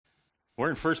We're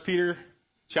in 1 Peter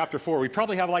chapter 4. We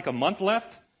probably have like a month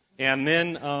left, and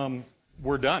then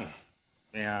we're done.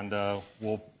 And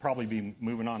we'll probably be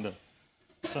moving on to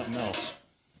something else.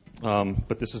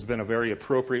 But this has been a very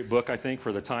appropriate book, I think,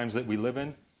 for the times that we live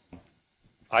in.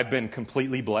 I've been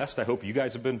completely blessed. I hope you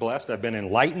guys have been blessed. I've been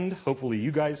enlightened. Hopefully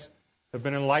you guys have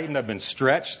been enlightened. I've been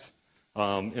stretched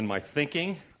in my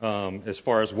thinking as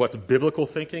far as what's biblical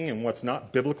thinking and what's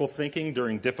not biblical thinking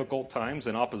during difficult times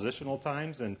and oppositional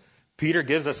times. And Peter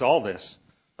gives us all this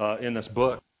in this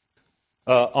book.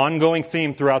 Ongoing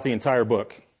theme throughout the entire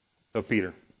book of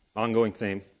Peter. Ongoing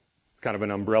theme. It's kind of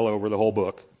an umbrella over the whole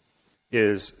book.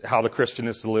 Is how the Christian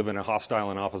is to live in a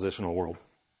hostile and oppositional world.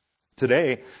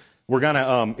 Today, we're going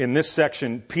to, in this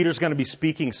section, Peter's going to be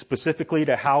speaking specifically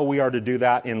to how we are to do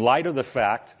that in light of the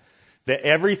fact that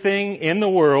everything in the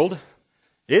world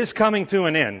is coming to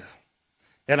an end.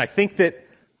 And I think that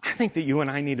you and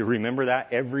I need to remember that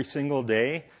every single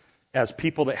day as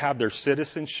people that have their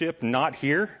citizenship not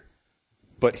here,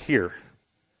 but here.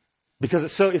 Because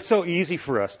it's so easy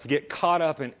for us to get caught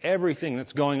up in everything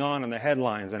that's going on in the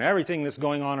headlines and everything that's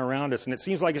going on around us. And it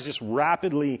seems like it's just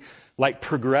rapidly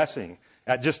progressing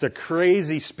at just a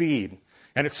crazy speed.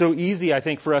 And it's so easy, I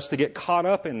think, for us to get caught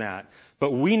up in that.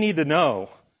 But we need to know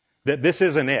that this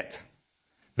isn't it.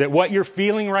 That what you're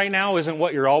feeling right now isn't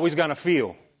what you're always going to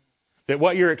feel. That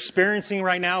what you're experiencing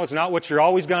right now is not what you're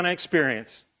always going to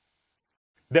experience.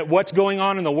 That what's going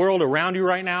on in the world around you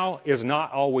right now is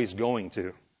not always going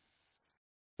to.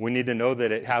 We need to know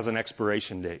that it has an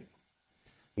expiration date.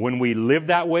 When we live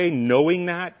that way, knowing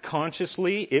that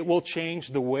consciously, it will change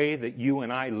the way that you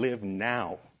and I live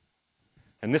now.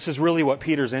 And this is really what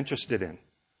Peter's interested in.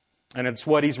 And it's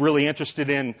what he's really interested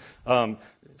in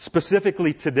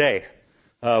specifically today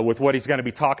with what he's going to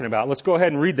be talking about. Let's go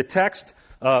ahead and read the text.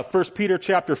 1 Peter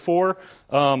chapter 4.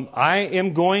 I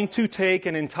am going to take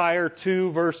an entire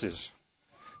 2 verses.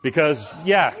 Because,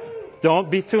 don't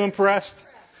be too impressed.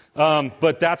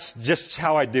 But that's just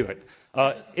how I do it.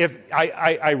 If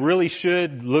I really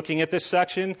should, looking at this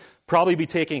section, probably be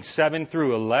taking 7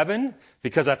 through 11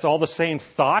 because that's all the same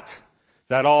thought.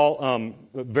 That all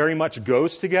very much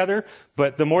goes together.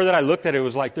 But the more that I looked at it, it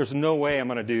was like, there's no way I'm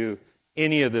going to do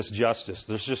any of this justice.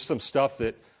 There's just some stuff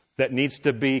that needs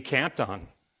to be camped on.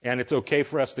 And it's okay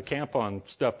for us to camp on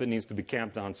stuff that needs to be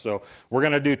camped on. So we're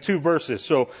going to do 2 verses.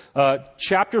 So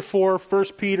chapter 4, 1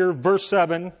 Peter, verse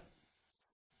 7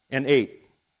 and 8.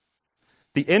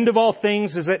 The end of all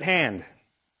things is at hand.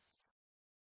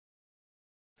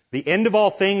 The end of all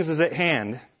things is at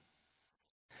hand.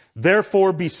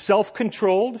 Therefore be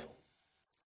self-controlled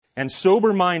and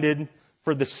sober-minded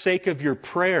for the sake of your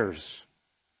prayers.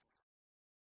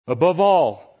 Above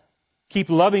all, keep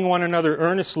loving one another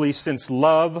earnestly, since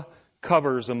love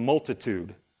covers a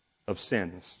multitude of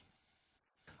sins.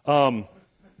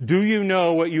 Do you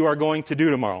know what you are going to do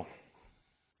tomorrow?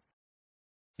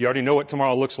 You already know what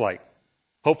tomorrow looks like.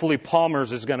 Hopefully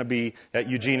Palmer's is going to be at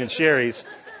Eugene and Sherry's,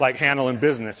 handling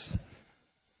business.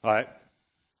 All right.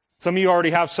 Some of you already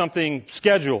have something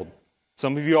scheduled.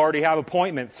 Some of you already have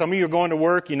appointments. Some of you are going to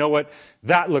work. You know what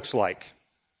that looks like.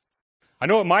 I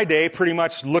know what my day pretty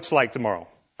much looks like tomorrow,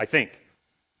 I think,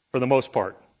 for the most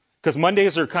part. Because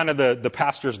Mondays are kind of the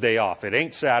pastor's day off. It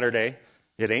ain't Saturday.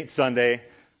 It ain't Sunday.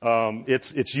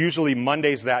 It's usually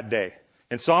Mondays that day.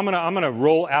 And so I'm gonna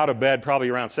roll out of bed probably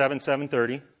around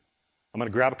 7:30. I'm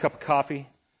gonna grab a cup of coffee.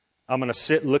 I'm gonna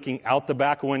sit looking out the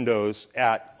back windows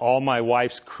at all my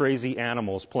wife's crazy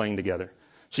animals playing together.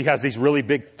 She has these really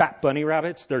big fat bunny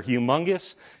rabbits. They're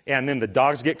humongous. And then the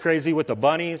dogs get crazy with the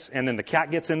bunnies, and then the cat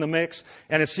gets in the mix.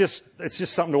 And it's just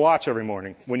something to watch every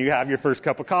morning when you have your first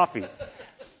cup of coffee.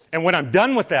 And when I'm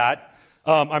done with that,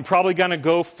 I'm probably gonna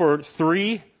go for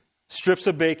 3 strips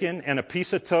of bacon and a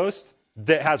piece of toast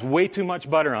that has way too much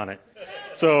butter on it.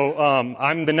 So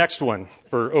I'm the next one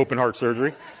for open heart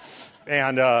surgery.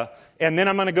 And then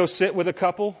I'm going to go sit with a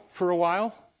couple for a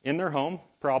while in their home,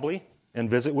 probably, and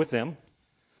visit with them.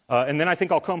 And then I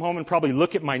think I'll come home and probably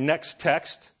look at my next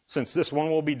text, since this one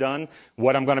will be done,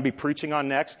 what I'm going to be preaching on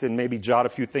next, and maybe jot a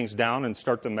few things down and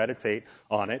start to meditate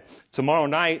on it. Tomorrow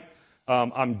night,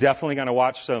 I'm definitely going to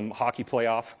watch some hockey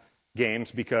playoff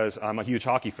games because I'm a huge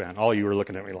hockey fan. All you are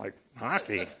looking at me like,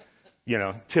 hockey?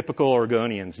 Typical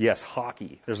Oregonians. Yes,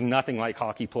 hockey. There's nothing like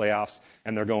hockey playoffs,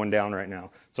 and they're going down right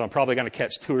now. So I'm probably going to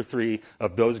catch 2 or 3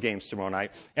 of those games tomorrow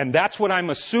night. And that's what I'm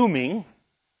assuming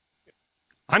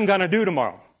I'm going to do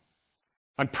tomorrow.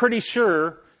 I'm pretty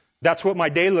sure that's what my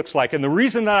day looks like. And the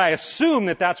reason that I assume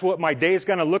that that's what my day is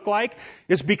going to look like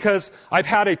is because I've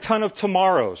had a ton of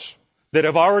tomorrows that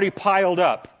have already piled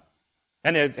up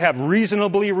and have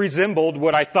reasonably resembled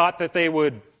what I thought that they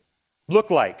would look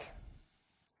like.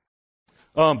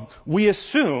 We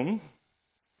assume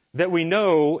that we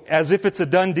know, as if it's a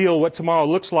done deal, what tomorrow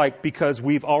looks like because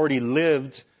we've already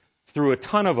lived through a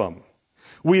ton of them.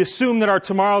 We assume that our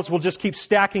tomorrows will just keep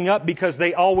stacking up because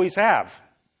they always have.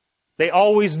 They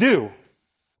always do.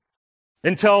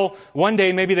 Until one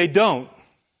day maybe they don't.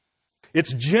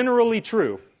 It's generally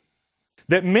true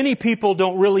that many people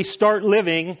don't really start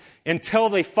living until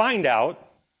they find out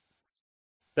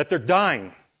that they're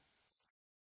dying.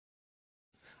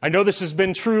 I know this has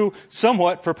been true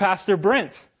somewhat for Pastor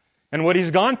Brent and what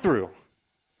he's gone through.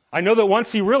 I know that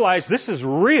once he realized this is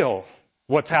real,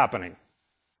 what's happening.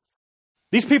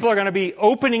 These people are going to be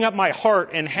opening up my heart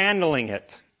and handling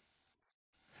it.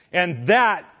 And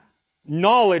that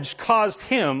knowledge caused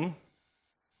him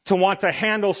to want to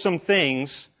handle some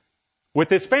things with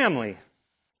his family.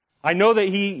 I know that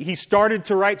he started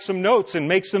to write some notes and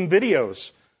make some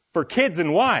videos for kids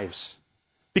and wives.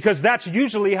 Because that's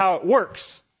usually how it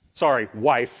works. Sorry,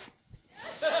 wife.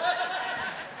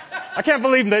 I can't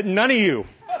believe that none of you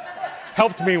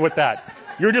helped me with that.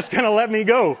 You're just going to let me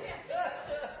go.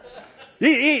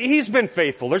 He's been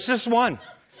faithful. There's just one.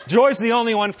 Joy's the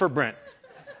only one for Brent.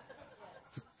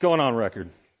 It's going on record.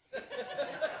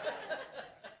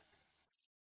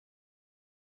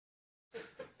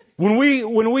 When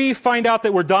we find out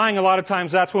that we're dying, a lot of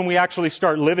times that's when we actually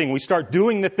start living. We start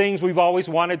doing the things we've always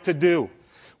wanted to do.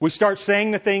 We start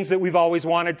saying the things that we've always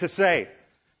wanted to say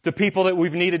to people that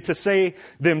we've needed to say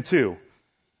them to.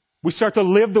 We start to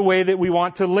live the way that we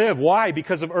want to live. Why?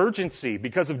 Because of urgency,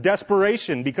 because of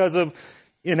desperation, because of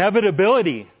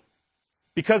inevitability,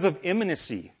 because of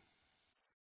imminency.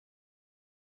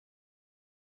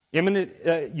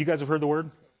 Imminent, you guys have heard the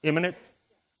word? Imminent?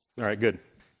 All right, good.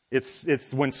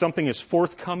 It's when something is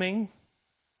forthcoming,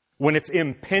 when it's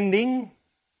impending,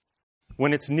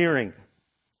 when it's nearing.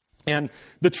 And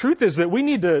the truth is that we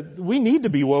need to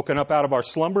be woken up out of our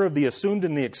slumber of the assumed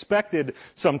and the expected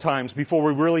sometimes before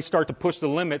we really start to push the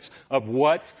limits of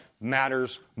what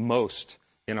matters most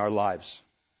in our lives.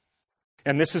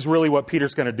 And this is really what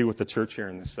Peter's going to do with the church here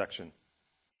in this section.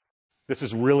 This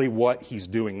is really what he's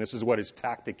doing. This is what his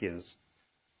tactic is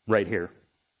right here.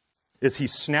 Is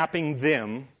he's snapping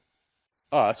them,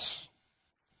 us,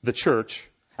 the church,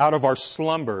 out of our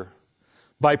slumber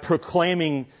by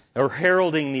proclaiming or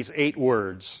heralding these 8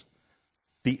 words.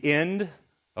 The end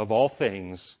of all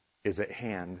things is at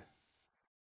hand.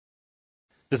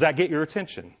 Does that get your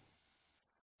attention?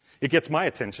 It gets my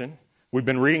attention. We've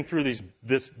been reading through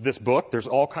this book. There's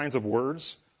all kinds of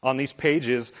words on these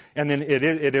pages, and then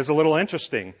it is a little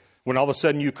interesting when all of a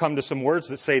sudden you come to some words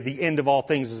that say the end of all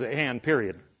things is at hand,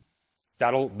 period.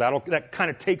 That kind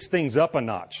of takes things up a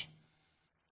notch.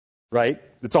 Right?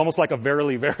 It's almost like a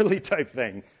verily, verily type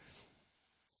thing.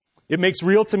 It makes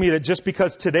real to me that just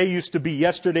because today used to be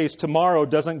yesterday's tomorrow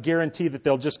doesn't guarantee that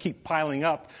they'll just keep piling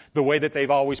up the way that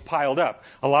they've always piled up.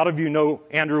 A lot of you know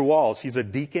Andrew Walls. He's a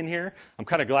deacon here. I'm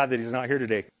kind of glad that he's not here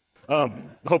today.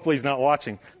 Hopefully he's not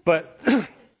watching. But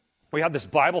we had this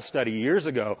Bible study years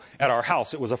ago at our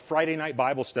house. It was a Friday night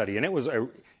Bible study, and it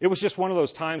was just one of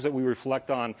those times that we reflect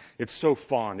on. It's so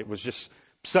fond. It was just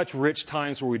such rich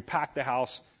times where we'd pack the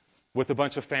house with a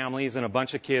bunch of families and a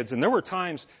bunch of kids. And there were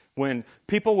times when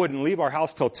people wouldn't leave our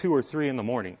house till 2 or 3 in the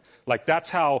morning. Like, that's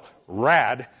how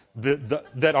rad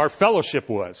that our fellowship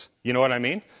was. You know what I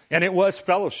mean? And it was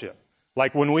fellowship.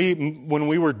 Like, when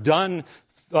we were done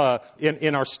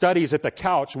in our studies at the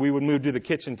couch, we would move to the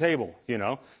kitchen table, you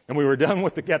know. And we were done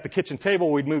at the kitchen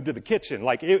table, we'd move to the kitchen.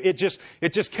 Like, it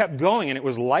just kept going, and it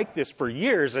was like this for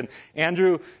years. And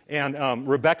Andrew and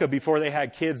Rebecca, before they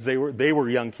had kids, they were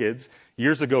young kids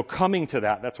years ago, coming to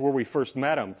that. That's where we first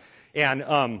met him.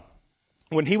 And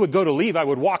when he would go to leave, I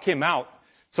would walk him out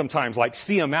sometimes, like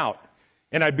see him out.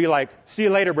 And I'd be like, "See you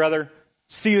later, brother.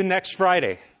 See you next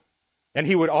Friday." And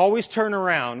he would always turn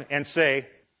around and say,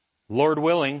 "Lord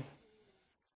willing."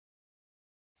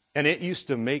 And it used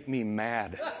to make me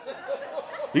mad.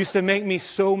 It used to make me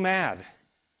so mad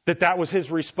that was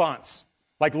his response.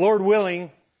 Like, "Lord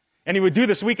willing." And he would do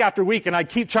this week after week, and I'd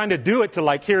keep trying to do it to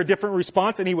like hear a different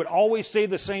response, and he would always say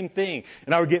the same thing.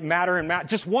 And I would get madder and madder.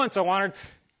 Just once I wanted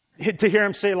to hear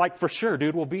him say, like, "For sure,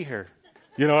 dude, we'll be here."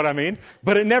 You know what I mean?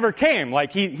 But it never came.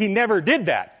 Like, he never did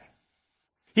that.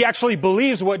 He actually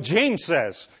believes what James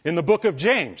says in the book of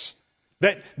James.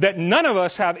 That none of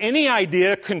us have any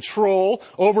idea, control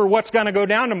over what's going to go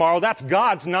down tomorrow. That's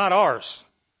God's, not ours.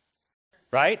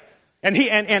 Right? And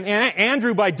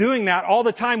Andrew, by doing that all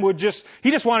the time,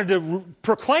 he just wanted to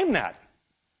proclaim that.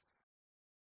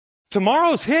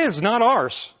 Tomorrow's his, not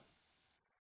ours.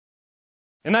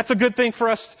 And that's a good thing for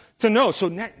us to know. So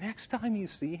next time you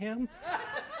see him,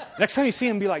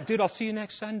 be like, dude, I'll see you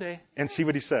next Sunday. And see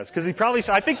what he says. Because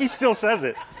I think he still says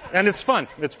it. And it's fun.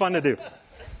 It's fun to do.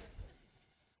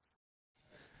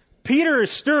 Peter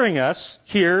is stirring us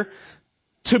here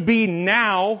to be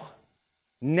now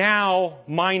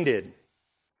minded.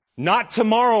 Not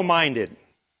tomorrow minded.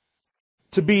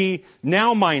 To be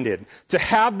now minded. To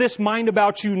have this mind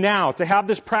about you now. To have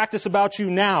this practice about you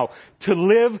now. To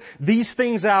live these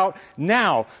things out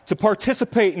now. To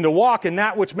participate and to walk in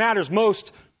that which matters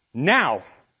most now.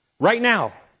 Right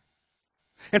now.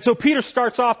 And so Peter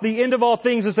starts off, the end of all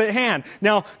things is at hand.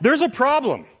 Now, there's a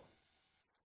problem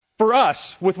for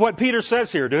us with what Peter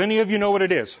says here. Do any of you know what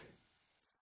it is?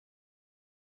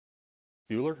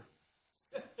 Bueller?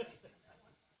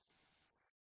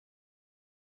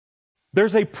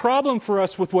 There's a problem for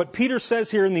us with what Peter says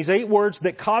here in these 8 words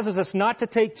that causes us not to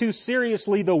take too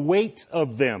seriously the weight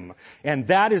of them. And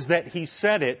that is that he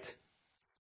said it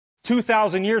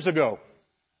 2,000 years ago.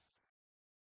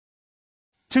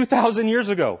 2,000 years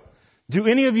ago. Do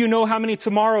any of you know how many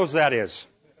tomorrows that is?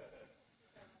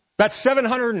 That's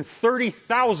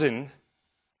 730,000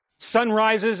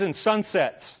 sunrises and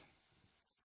sunsets.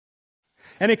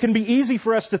 And it can be easy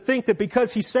for us to think that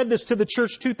because he said this to the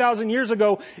church 2,000 years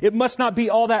ago, it must not be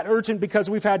all that urgent because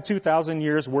we've had 2,000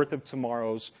 years worth of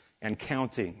tomorrows and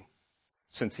counting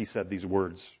since he said these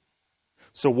words.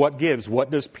 So what gives? What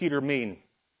does Peter mean?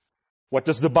 What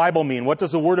does the Bible mean? What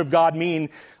does the Word of God mean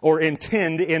or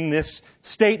intend in this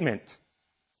statement?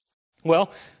 Well,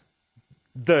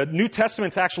 the New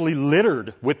Testament's actually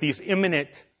littered with these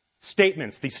imminent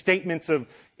statements, these statements of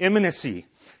imminency.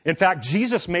 In fact,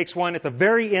 Jesus makes one at the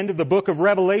very end of the book of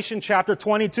Revelation, chapter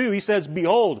 22. He says,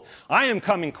 behold, I am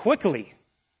coming quickly.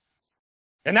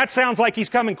 And that sounds like he's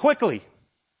coming quickly.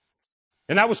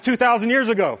 And that was 2,000 years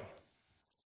ago.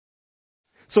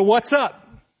 So what's up?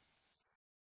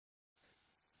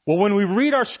 Well, when we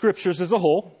read our scriptures as a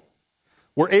whole,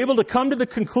 we're able to come to the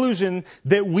conclusion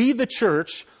that we, the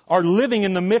church, are living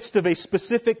in the midst of a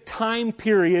specific time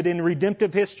period in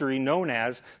redemptive history known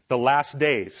as the last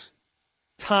days.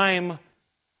 Time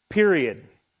period.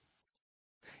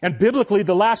 And biblically,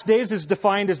 the last days is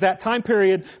defined as that time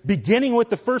period beginning with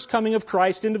the first coming of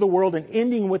Christ into the world and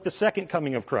ending with the second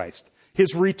coming of Christ.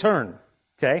 His return.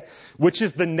 Okay? Which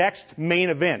is the next main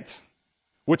event.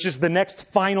 Which is the next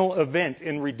final event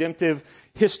in redemptive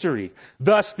history.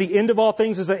 Thus, the end of all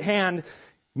things is at hand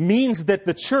means that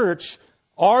the church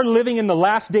are living in the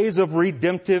last days of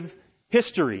redemptive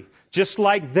history. Just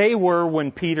like they were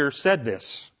when Peter said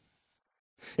this.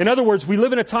 In other words, we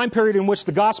live in a time period in which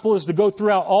the gospel is to go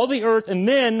throughout all the earth and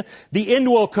then the end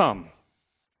will come.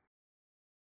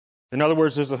 In other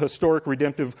words, there's a historic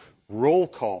redemptive roll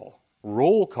call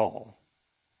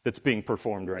that's being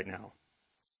performed right now.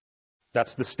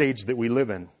 That's the stage that we live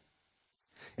in.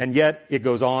 And yet, it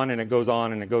goes on and it goes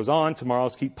on and it goes on.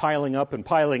 Tomorrows keep piling up and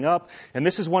piling up. And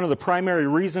this is one of the primary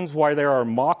reasons why there are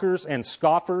mockers and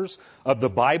scoffers of the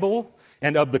Bible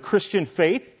and of the Christian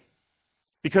faith.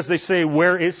 Because they say,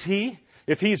 where is he?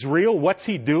 If he's real, what's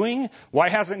he doing? Why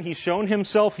hasn't he shown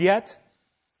himself yet?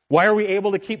 Why are we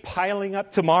able to keep piling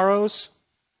up tomorrows?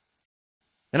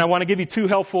 And I want to give you 2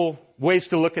 helpful ways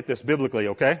to look at this biblically,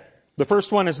 okay? The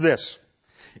first one is this.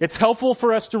 It's helpful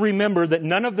for us to remember that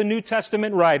none of the New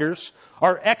Testament writers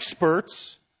are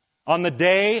experts on the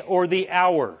day or the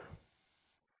hour.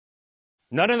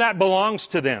 None of that belongs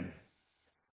to them.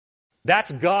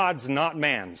 That's God's, not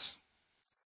man's.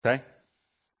 Okay?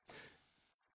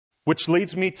 Which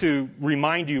leads me to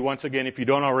remind you once again, if you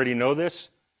don't already know this,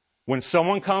 when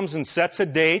someone comes and sets a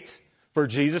date for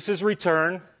Jesus'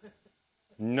 return,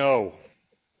 no.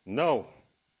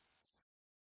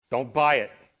 Don't buy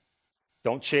it.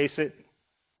 Don't chase it.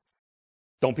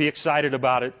 Don't be excited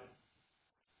about it.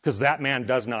 Because that man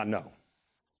does not know.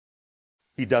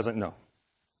 He doesn't know.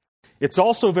 It's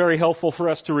also very helpful for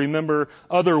us to remember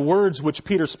other words which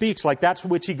Peter speaks, like that's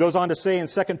which he goes on to say in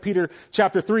 2 Peter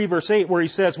chapter 3, verse 8, where he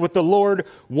says, with the Lord,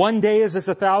 1 day is as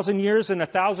 1,000 years, and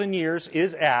 1,000 years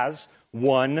is as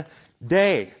 1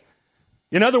 day.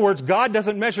 In other words, God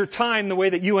doesn't measure time the way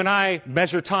that you and I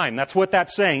measure time. That's what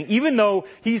that's saying. Even though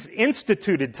He's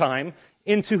instituted time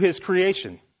into His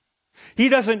creation. He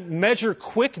doesn't measure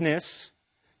quickness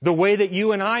the way that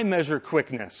you and I measure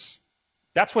quickness.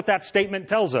 That's what that statement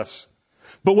tells us.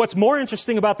 But what's more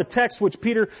interesting about the text which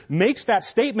Peter makes that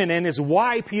statement in is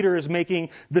why Peter is making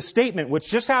the statement, which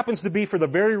just happens to be for the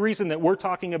very reason that we're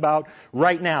talking about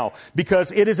right now.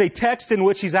 Because it is a text in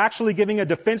which he's actually giving a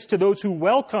defense to those who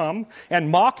welcome and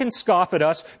mock and scoff at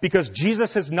us because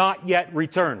Jesus has not yet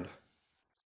returned.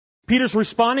 Peter's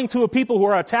responding to a people who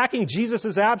are attacking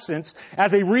Jesus' absence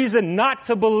as a reason not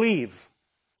to believe.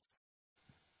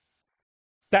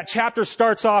 That chapter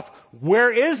starts off,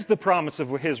 where is the promise of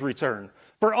his return?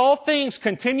 For all things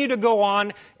continue to go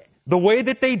on the way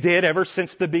that they did ever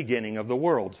since the beginning of the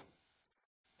world.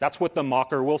 That's what the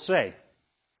mocker will say.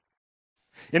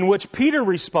 In which Peter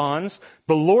responds,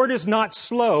 the Lord is not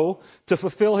slow to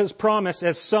fulfill his promise,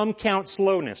 as some count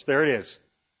slowness. There it is.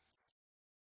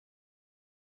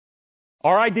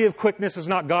 Our idea of quickness is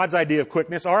not God's idea of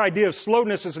quickness. Our idea of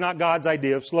slowness is not God's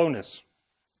idea of slowness.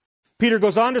 Peter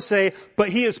goes on to say, but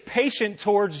he is patient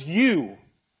towards you.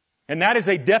 And that is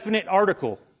a definite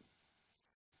article.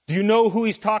 Do you know who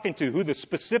he's talking to? Who the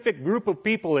specific group of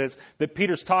people is that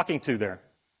Peter's talking to there?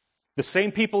 The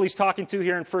same people he's talking to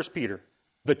here in 1 Peter.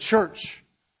 The church.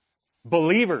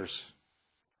 Believers.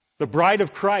 The bride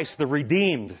of Christ. The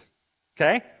redeemed.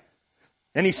 Okay?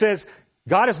 And he says,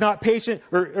 God is not patient,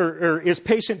 or is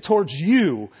patient towards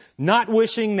you, not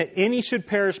wishing that any should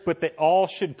perish, but that all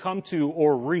should come to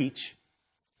or reach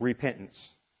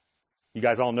repentance. You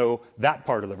guys all know that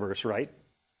part of the verse, right?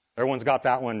 Everyone's got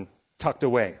that one tucked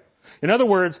away. In other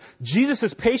words, Jesus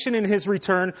is patient in his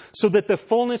return so that the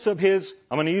fullness of his,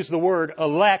 I'm going to use the word,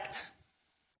 elect,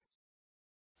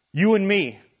 you and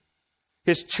me,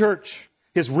 his church,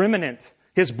 his remnant,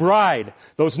 his bride,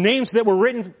 those names that were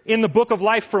written in the book of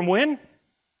life from when?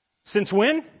 Since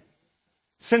when?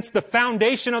 Since the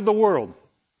foundation of the world,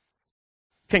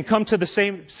 can come to the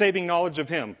same saving knowledge of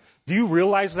him. Do you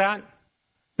realize that?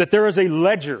 That there is a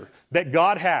ledger that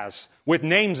God has with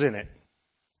names in it.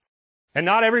 And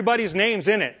not everybody's name's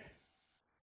in it.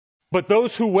 But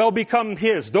those who will become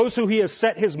his, those who he has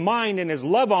set his mind and his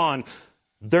love on,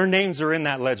 their names are in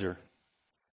that ledger.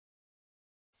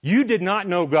 You did not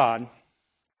know God,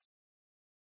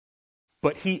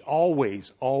 but he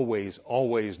always, always,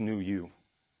 always knew you.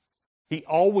 He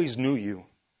always knew you.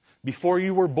 Before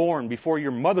you were born, before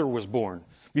your mother was born,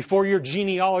 before your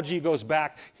genealogy goes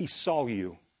back, he saw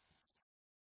you.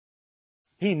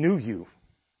 He knew you.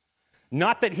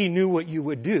 Not that he knew what you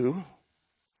would do.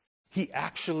 He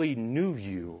actually knew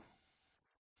you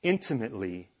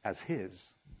intimately as his.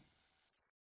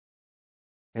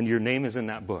 And your name is in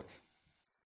that book.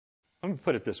 Let me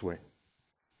put it this way.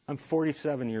 I'm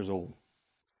 47 years old.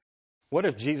 What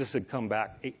if Jesus had come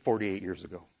back 48 years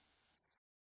ago?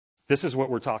 This is what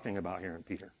we're talking about here in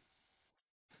Peter.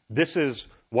 This is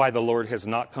why the Lord has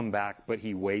not come back, but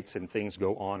he waits and things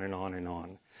go on and on and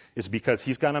on. Is because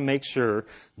he's going to make sure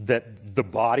that the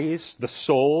bodies, the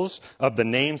souls of the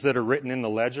names that are written in the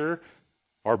ledger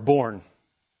are born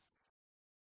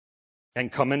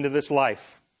and come into this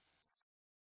life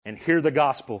and hear the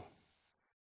gospel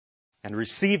and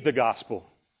receive the gospel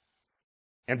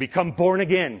and become born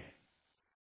again.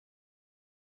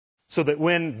 So that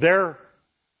when their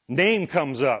name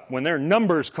comes up, when their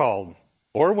number's called,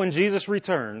 or when Jesus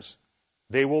returns,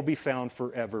 they will be found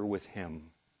forever with him.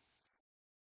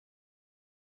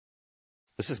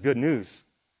 This is good news.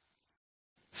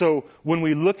 So when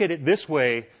we look at it this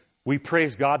way, we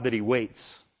praise God that he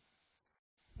waits.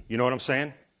 You know what I'm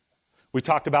saying? We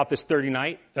talked about this Thursday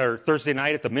night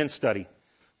at the men's study.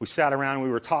 We sat around and we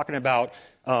were talking about,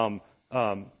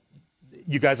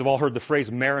 you guys have all heard the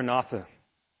phrase Maranatha,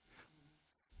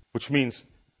 which means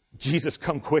Jesus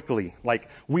come quickly. Like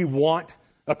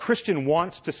a Christian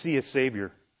wants to see a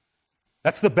Savior.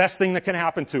 That's the best thing that can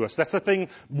happen to us. That's the thing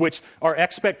which our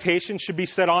expectation should be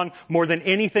set on more than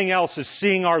anything else, is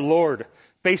seeing our Lord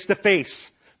face to face,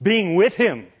 being with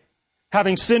him,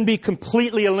 having sin be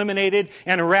completely eliminated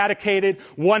and eradicated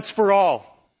once for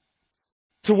all,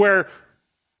 to where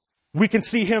we can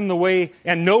see him the way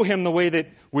and know him the way that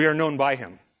we are known by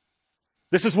him.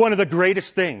 This is one of the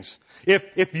greatest things.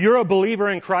 If you're a believer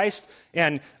in Christ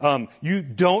and you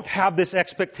don't have this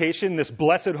expectation, this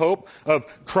blessed hope of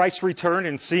Christ's return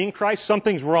and seeing Christ,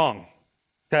 something's wrong.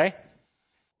 Okay?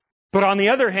 But on the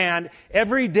other hand,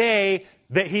 every day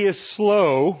that he is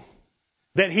slow,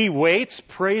 that he waits,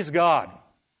 praise God.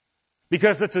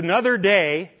 Because it's another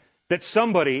day that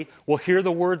somebody will hear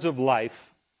the words of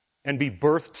life and be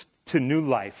birthed to new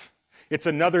life. It's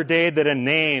another day that a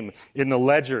name in the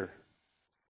ledger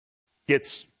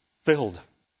gets filled.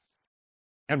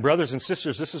 And brothers and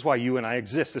sisters, this is why you and I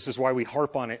exist. This is why we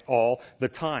harp on it all the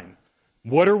time.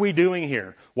 What are we doing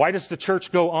here? Why does the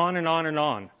church go on and on and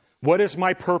on? What is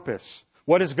my purpose?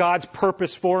 What is God's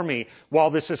purpose for me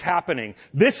while this is happening?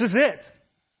 This is it.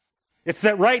 It's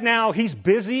that right now he's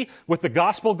busy with the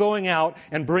gospel going out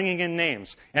and bringing in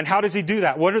names. And how does he do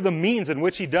that? What are the means in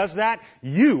which he does that?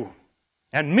 You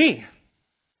and me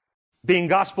being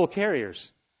gospel carriers.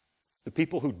 The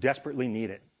people who desperately need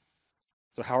it.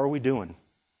 So how are we doing?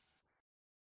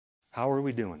 How are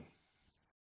we doing?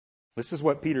 This is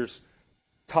what Peter's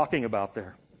talking about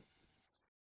there.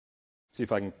 See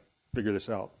if I can figure this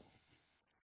out.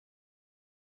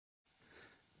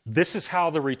 This is how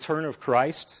the return of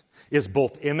Christ is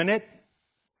both imminent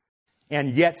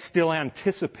and yet still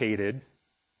anticipated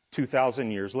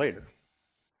 2,000 years later.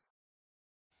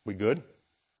 We good?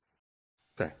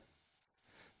 Okay.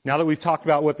 Now that we've talked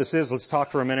about what this is, let's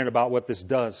talk for a minute about what this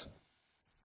does.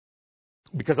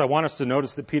 Because I want us to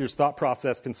notice that Peter's thought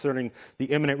process concerning the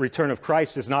imminent return of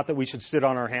Christ is not that we should sit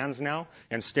on our hands now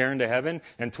and stare into heaven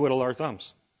and twiddle our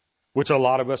thumbs, which a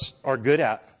lot of us are good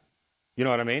at. You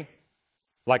know what I mean?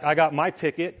 Like, I got my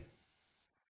ticket.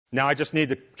 Now I just need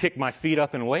to kick my feet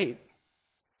up and wait.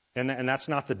 And that's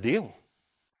not the deal.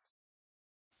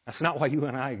 That's not why you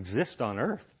and I exist on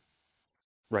earth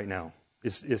right now,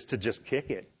 is to just kick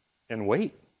it and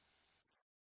wait.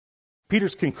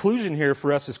 Peter's conclusion here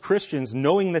for us as Christians,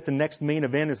 knowing that the next main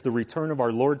event is the return of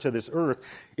our Lord to this earth,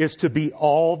 is to be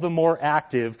all the more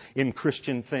active in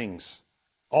Christian things.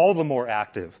 All the more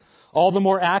active. All the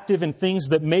more active in things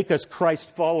that make us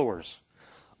Christ followers.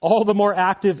 All the more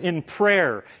active in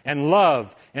prayer and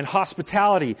love and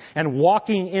hospitality and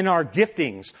walking in our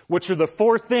giftings, which are the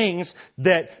four things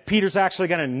that Peter's actually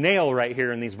going to nail right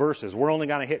here in these verses. We're only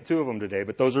going to hit 2 of them today,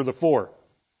 but those are the 4.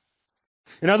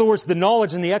 In other words, the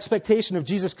knowledge and the expectation of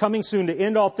Jesus coming soon to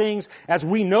end all things as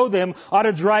we know them ought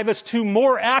to drive us to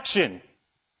more action,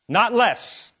 not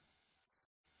less.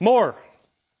 More.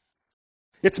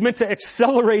 It's meant to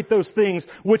accelerate those things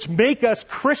which make us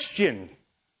Christian.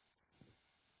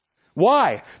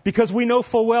 Why? Because we know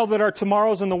full well that our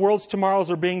tomorrows and the world's tomorrows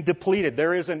are being depleted.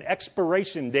 There is an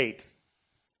expiration date.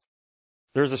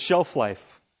 There's a shelf life,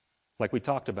 like we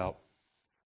talked about.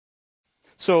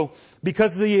 So,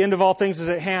 because the end of all things is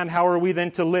at hand, how are we then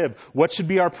to live? What should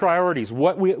be our priorities?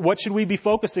 What should we be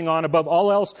focusing on above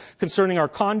all else concerning our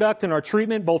conduct and our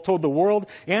treatment, both toward the world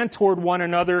and toward one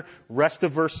another? Rest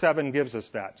of verse 7 gives us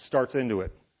that, starts into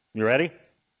it. You ready?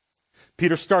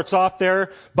 Peter starts off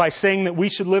there by saying that we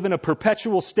should live in a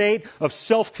perpetual state of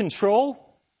self-control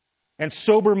and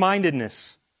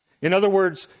sober-mindedness. In other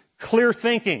words, clear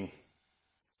thinking,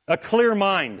 a clear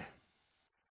mind.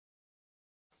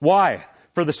 Why?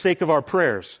 For the sake of our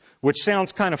prayers, which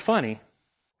sounds kind of funny,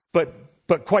 but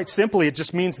quite simply, it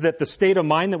just means that the state of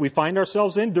mind that we find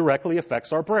ourselves in directly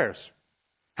affects our prayers.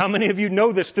 How many of you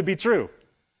know this to be true?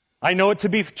 I know it to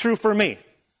be true for me.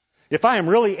 If I am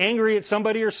really angry at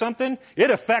somebody or something,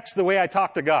 it affects the way I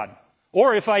talk to God.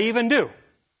 Or if I even do.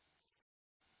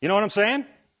 You know what I'm saying?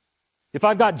 If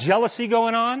I've got jealousy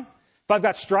going on, if I've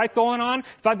got strife going on,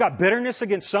 if I've got bitterness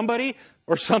against somebody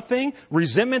or something,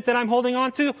 resentment that I'm holding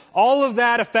on to, all of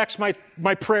that affects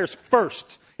my prayers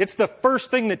first. It's the first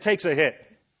thing that takes a hit.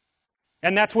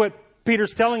 And that's what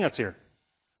Peter's telling us here.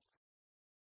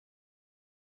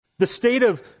 The state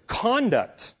of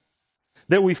conduct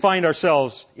that we find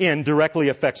ourselves in directly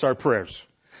affects our prayers.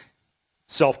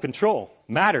 Self-control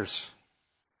matters.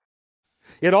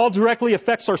 It all directly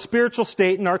affects our spiritual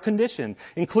state and our condition,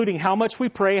 including how much we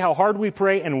pray, how hard we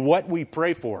pray, and what we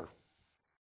pray for.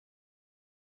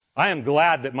 I am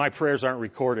glad that my prayers aren't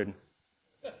recorded.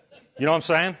 You know what I'm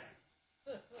saying?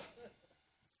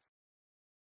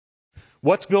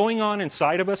 What's going on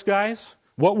inside of us, guys?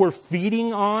 What we're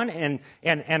feeding on and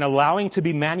allowing to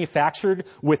be manufactured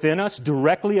within us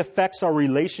directly affects our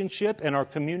relationship and our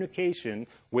communication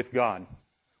with God.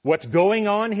 What's going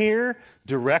on here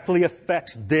directly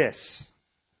affects this.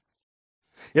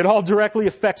 It all directly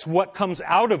affects what comes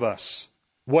out of us,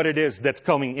 what it is that's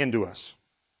coming into us.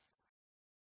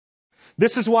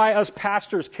 This is why us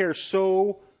pastors care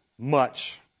so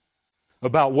much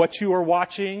about what you are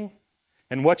watching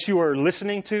and what you are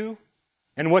listening to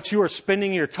and what you are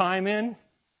spending your time in.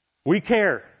 We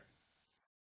care.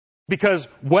 Because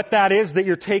what that is that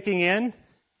you're taking in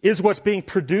is what's being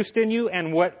produced in you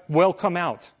and what will come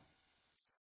out.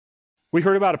 We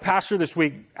heard about a pastor this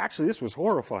week. Actually, this was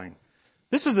horrifying.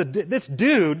 This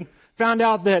dude found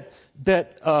out that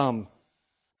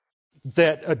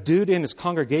a dude in his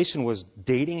congregation was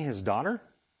dating his daughter.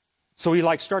 So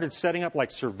he started setting up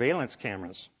surveillance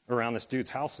cameras around this dude's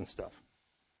house and stuff.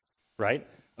 Right?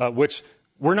 Which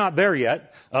we're not there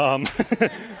yet.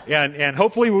 And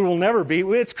hopefully we will never be.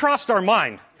 It's crossed our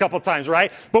mind a couple of times,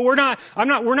 right? But we're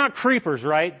not creepers,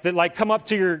 right? That come up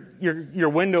to your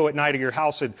window at night of your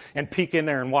house and peek in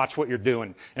there and watch what you're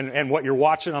doing and what you're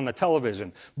watching on the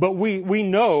television. But we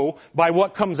know by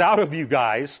what comes out of you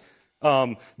guys,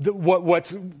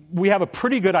 we have a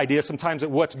pretty good idea sometimes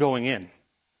at what's going in,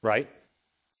 right?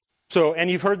 So, and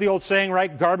you've heard the old saying,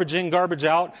 right? Garbage in, garbage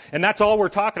out. And that's all we're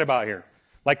talking about here.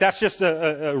 Like that's just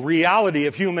a reality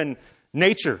of human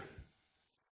nature.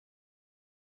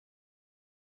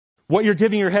 What you're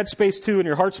giving your head space to and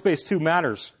your heart space to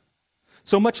matters.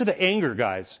 So much of the anger,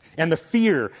 guys, and the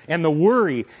fear and the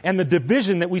worry and the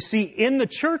division that we see in the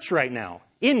church right now,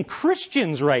 in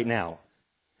Christians right now,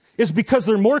 is because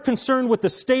they're more concerned with the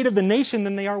state of the nation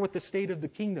than they are with the state of the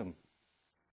kingdom.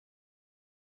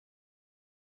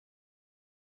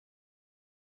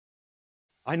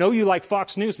 I know you like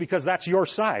Fox News because that's your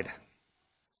side.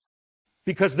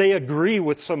 Because they agree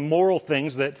with some moral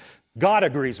things that God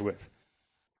agrees with.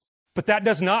 But that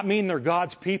does not mean they're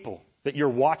God's people that you're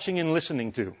watching and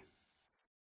listening to.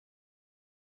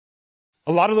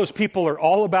 A lot of those people are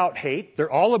all about hate.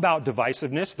 They're all about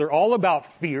divisiveness. They're all about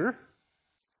fear.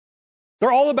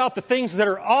 They're all about the things that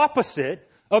are opposite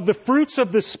of the fruits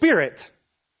of the Spirit.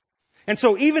 And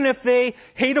so even if they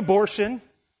hate abortion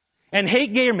and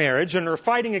hate gay marriage and are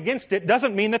fighting against it,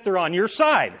 doesn't mean that they're on your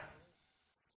side.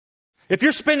 If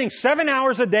you're spending 7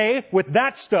 hours a day with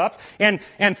that stuff and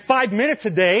 5 minutes a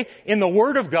day in the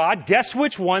Word of God, guess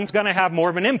which one's going to have more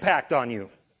of an impact on you?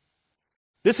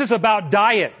 This is about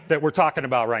diet that we're talking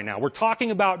about right now. We're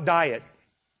talking about diet.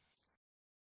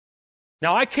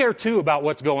 Now, I care too about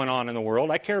what's going on in the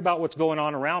world. I care about what's going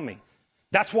on around me.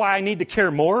 That's why I need to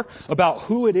care more about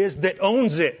who it is that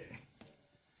owns it.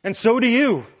 And so do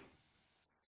you.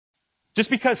 Just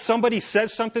because somebody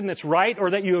says something that's right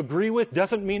or that you agree with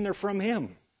doesn't mean they're from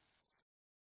Him.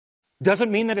 Doesn't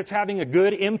mean that it's having a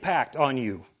good impact on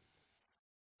you.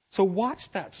 So watch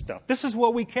that stuff. This is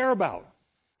what we care about.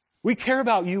 We care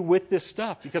about you with this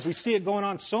stuff because we see it going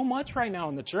on so much right now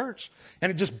in the church.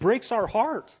 And it just breaks our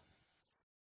heart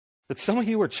that some of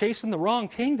you are chasing the wrong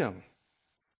kingdom.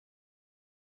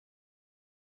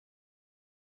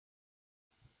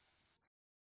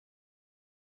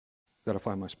 Got to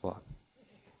find my spot.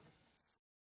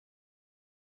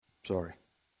 Sorry.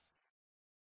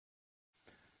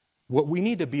 What we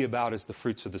need to be about is the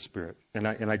fruits of the Spirit. And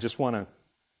I just want to,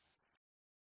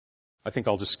 I think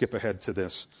I'll just skip ahead to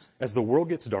this. As the world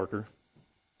gets darker,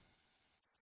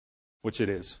 which it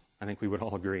is, I think we would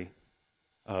all agree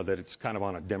that it's kind of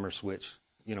on a dimmer switch.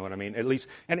 You know what I mean? At least,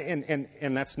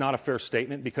 and that's not a fair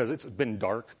statement because it's been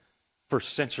dark for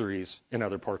centuries in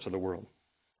other parts of the world.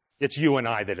 It's you and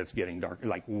I that it's getting dark.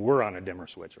 Like we're on a dimmer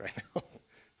switch right now.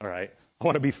 All right. I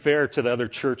want to be fair to the other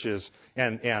churches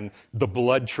and the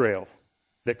blood trail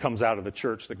that comes out of the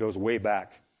church that goes way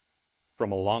back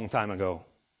from a long time ago.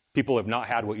 People have not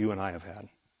had what you and I have had.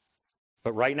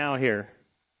 But right now here,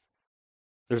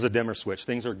 there's a dimmer switch.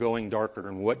 Things are going darker.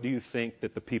 And what do you think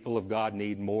that the people of God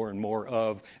need more and more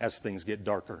of as things get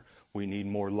darker? We need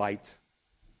more light.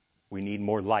 We need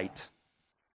more light.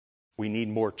 We need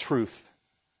more truth.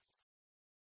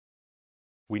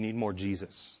 We need more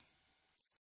Jesus.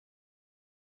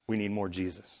 We need more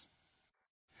Jesus.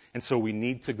 And so we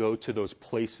need to go to those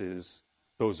places,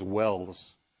 those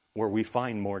wells, where we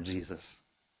find more Jesus,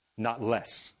 not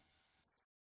less.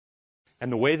 And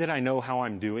the way that I know how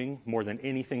I'm doing more than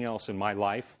anything else in my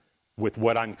life with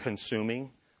what I'm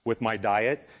consuming, with my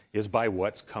diet, is by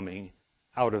what's coming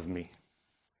out of me.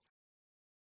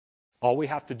 All we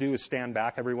have to do is stand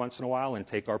back every once in a while and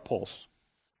take our pulse.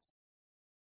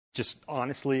 Just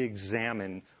honestly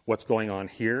examine what's going on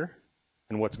here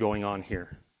and what's going on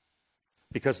here.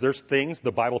 Because there's things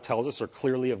the Bible tells us are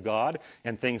clearly of God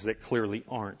and things that clearly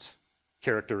aren't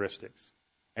characteristics.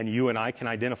 And you and I can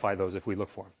identify those if we look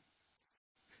for them.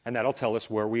 And that'll tell us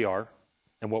where we are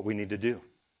and what we need to do.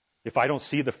 If I don't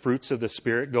see the fruits of the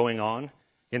Spirit going on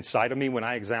inside of me when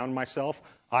I examine myself,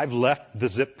 I've left the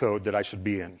zip code that I should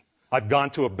be in. I've gone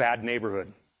to a bad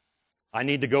neighborhood. I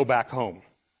need to go back home.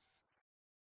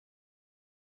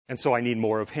 And so I need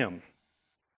more of Him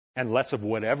and less of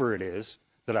whatever it is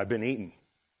that I've been eating.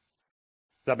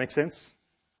 Does that make sense?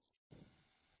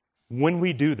 When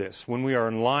we do this, when we are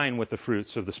in line with the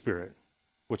fruits of the Spirit,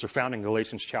 which are found in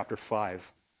Galatians chapter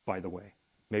 5, by the way,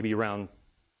 maybe around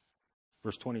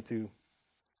verse 22.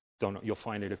 Don't know. You'll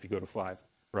find it if you go to 5,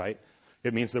 right?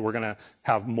 It means that we're going to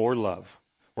have more love.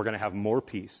 We're going to have more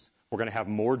peace. We're going to have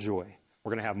more joy.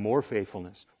 We're going to have more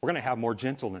faithfulness. We're going to have more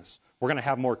gentleness. We're going to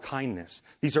have more kindness.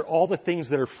 These are all the things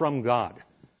that are from God,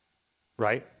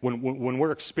 right? When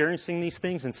we're experiencing these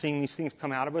things and seeing these things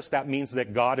come out of us, that means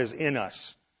that God is in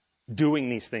us doing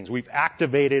these things. We've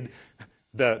activated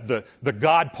the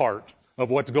God part of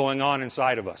what's going on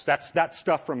inside of us. That's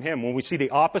stuff from Him. When we see the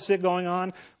opposite going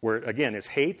on, where, again, it's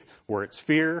hate, where it's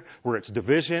fear, where it's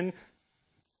division,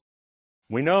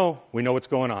 we know what's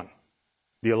going on.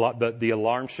 The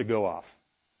alarm should go off.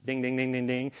 Ding, ding, ding, ding,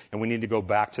 ding. And we need to go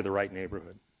back to the right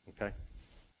neighborhood. Okay?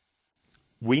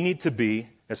 we need to be,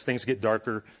 as things get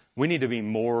darker, we need to be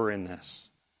more in this.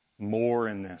 More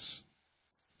in this.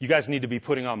 You guys need to be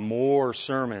putting on more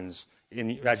sermons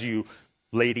as you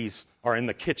ladies are in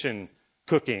the kitchen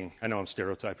cooking. I know I'm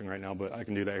stereotyping right now, but I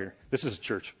can do that here. This is a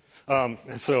church. And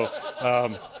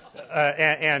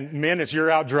men, as you're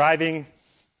out driving,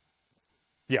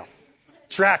 yeah.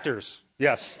 Tractors,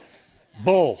 yes.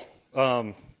 Bull,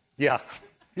 yeah.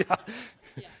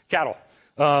 Cattle.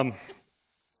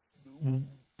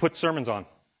 Put sermons on.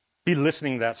 Be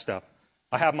listening to that stuff.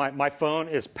 I have my phone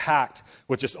is packed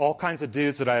with just all kinds of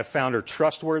dudes that I have found are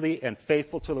trustworthy and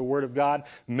faithful to the Word of God,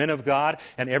 men of God,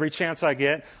 and every chance I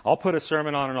get, I'll put a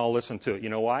sermon on and I'll listen to it. You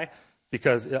know why?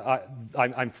 Because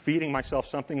I'm feeding myself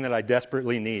something that I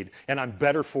desperately need, and I'm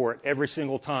better for it every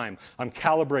single time. I'm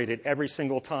calibrated every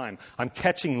single time. I'm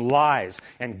catching lies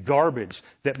and garbage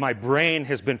that my brain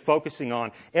has been focusing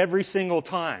on every single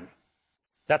time.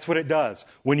 That's what it does.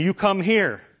 When you come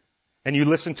here and you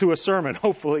listen to a sermon,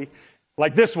 hopefully,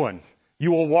 like this one,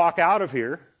 you will walk out of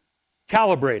here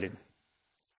calibrated.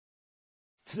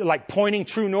 It's like pointing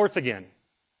true north again.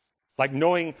 Like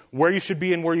knowing where you should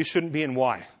be and where you shouldn't be and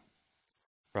why.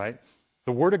 Right?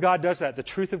 The Word of God does that. The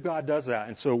truth of God does that.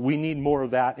 And so we need more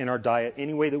of that in our diet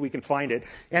any way that we can find it.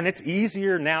 And it's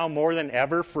easier now more than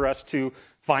ever for us to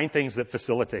find things that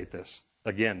facilitate this.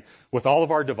 Again, with all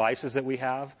of our devices that we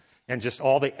have and just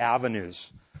all the avenues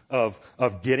of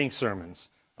getting sermons.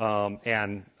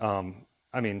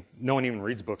 I mean, no one even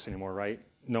reads books anymore, right?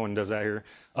 No one does that here.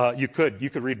 You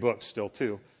could read books still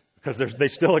too, because they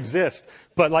still exist.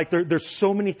 But like there's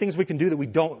so many things we can do that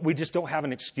we just don't have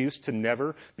an excuse to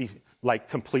never be like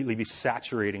completely be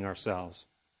saturating ourselves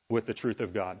with the truth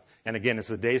of God. And again, as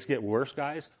the days get worse,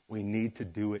 guys, we need to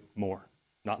do it more,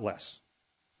 not less.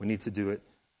 We need to do it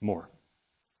more.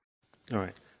 All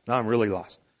right. Now I'm really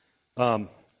lost.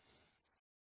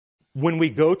 When we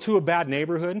go to a bad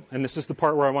neighborhood, and this is the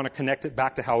part where I want to connect it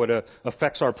back to how it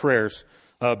affects our prayers,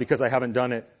 because I haven't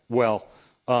done it well.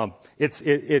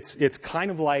 It's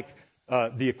kind of like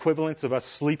the equivalence of us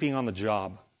sleeping on the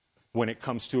job when it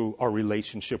comes to our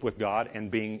relationship with God and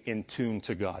being in tune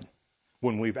to God,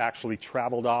 when we've actually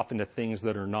traveled off into things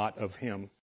that are not of Him.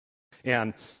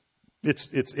 And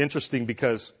it's interesting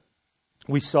because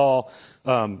we saw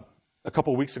a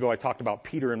couple of weeks ago I talked about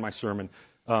Peter in my sermon.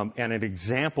 And an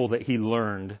example that he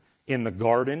learned in the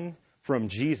garden from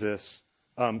Jesus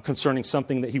concerning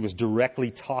something that he was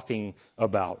directly talking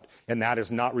about, and that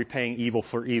is not repaying evil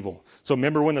for evil. So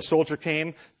remember when the soldier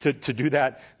came to do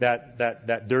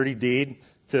that dirty deed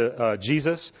to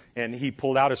Jesus, and he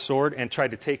pulled out his sword and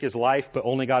tried to take his life, but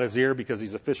only got his ear because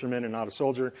he's a fisherman and not a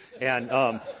soldier.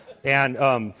 And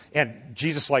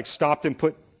Jesus like stopped and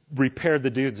repaired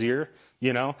the dude's ear,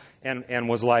 and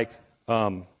was like.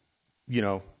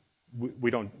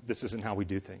 We don't, this isn't how we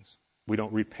do things. We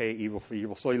don't repay evil for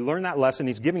evil. So he learned that lesson.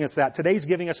 He's giving us that. Today he's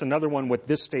giving us another one with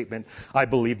this statement, I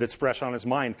believe, that's fresh on his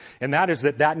mind. And that is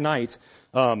that night,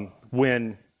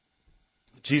 when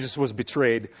Jesus was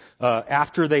betrayed,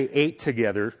 after they ate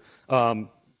together,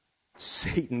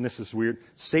 Satan, this is weird,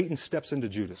 Satan steps into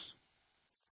Judas.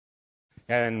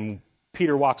 And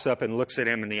Peter walks up and looks at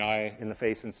him in the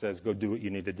face and says, go do what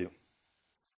you need to do.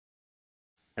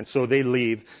 And so they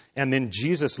leave, and then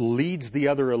Jesus leads the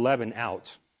other 11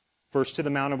 out, first to the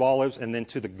Mount of Olives and then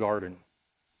to the garden,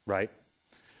 right?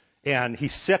 And he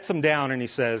sets them down and he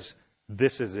says,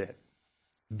 this is it.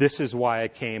 This is why I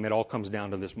came. It all comes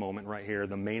down to this moment right here.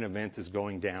 The main event is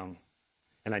going down.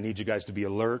 And I need you guys to be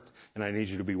alert, and I need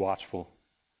you to be watchful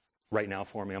right now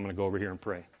for me. I'm going to go over here and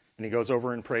pray. And he goes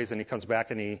over and prays, and he comes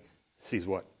back and he sees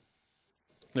what?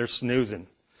 They're snoozing,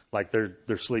 like they're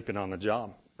sleeping on the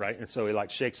job. Right? And so he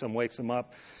like shakes them, wakes them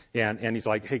up, and he's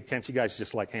like, hey, can't you guys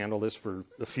just like handle this for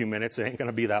a few minutes? It ain't going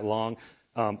to be that long.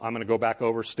 I'm going to go back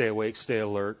over, stay awake, stay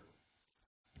alert,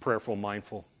 prayerful,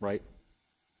 mindful, right?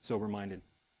 Sober-minded.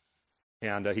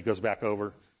 And he goes back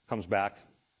over, comes back,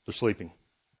 they're sleeping,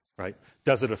 right?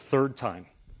 Does it a third time,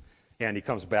 and he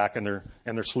comes back and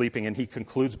they're sleeping, and he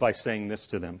concludes by saying this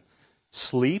to them: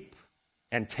 sleep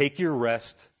and take your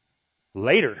rest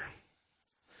later.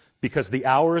 Because the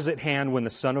hour is at hand when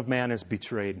the Son of Man is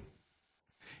betrayed.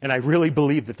 And I really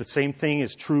believe that the same thing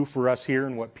is true for us here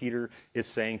in what Peter is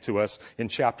saying to us in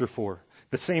chapter 4.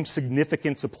 The same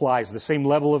significance applies. The same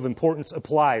level of importance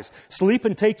applies. Sleep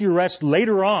and take your rest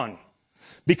later on.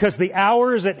 Because the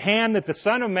hour is at hand that the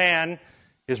Son of Man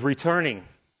is returning,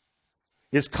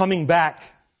 is coming back.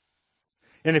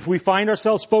 And if we find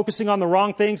ourselves focusing on the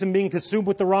wrong things and being consumed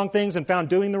with the wrong things and found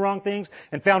doing the wrong things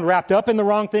and found wrapped up in the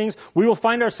wrong things, we will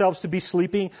find ourselves to be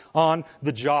sleeping on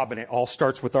the job. And it all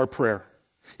starts with our prayer.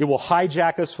 It will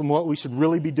hijack us from what we should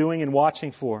really be doing and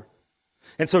watching for.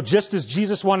 And so just as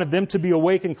Jesus wanted them to be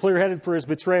awake and clear-headed for his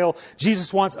betrayal,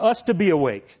 Jesus wants us to be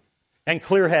awake and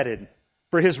clear-headed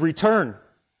for his return.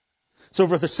 So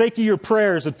for the sake of your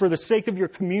prayers and for the sake of your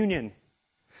communion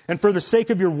and for the sake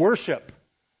of your worship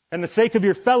and the sake of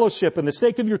your fellowship and the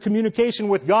sake of your communication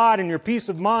with God and your peace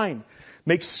of mind,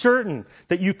 make certain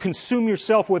that you consume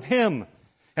yourself with him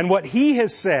and what he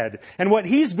has said and what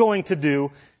he's going to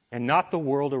do and not the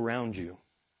world around you.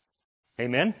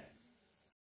 Amen?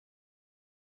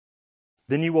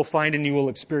 Then you will find and you will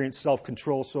experience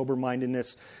self-control,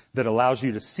 sober-mindedness that allows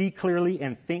you to see clearly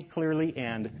and think clearly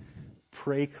and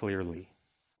pray clearly.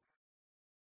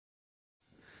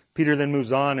 Peter then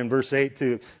moves on in verse 8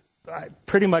 to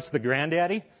pretty much the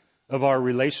granddaddy of our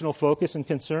relational focus and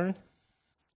concern,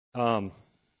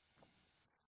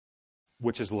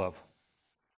 which is love.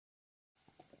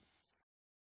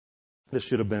 This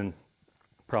should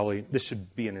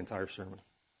be an entire sermon.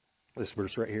 This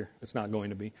verse right here. It's not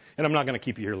going to be. And I'm not going to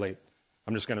keep you here late.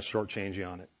 I'm just going to shortchange you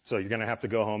on it. So you're going to have to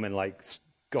go home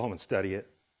and study it.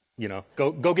 You know,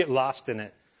 go get lost in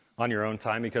it on your own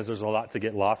time because there's a lot to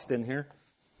get lost in here.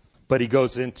 But he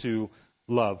goes into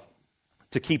love.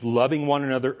 To keep loving one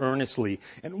another earnestly.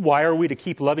 And why are we to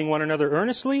keep loving one another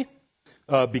earnestly?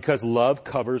 Because love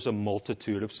covers a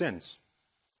multitude of sins,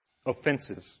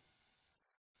 offenses,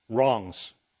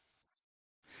 wrongs.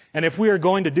 And if we are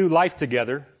going to do life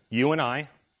together, you and I,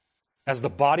 as the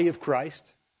body of Christ,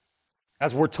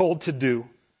 as we're told to do,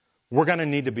 we're going to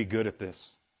need to be good at this.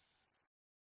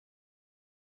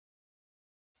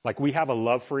 Like we have a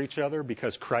love for each other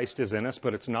because Christ is in us,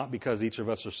 but it's not because each of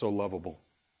us are so lovable.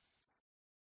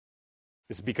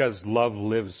 It's because love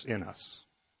lives in us.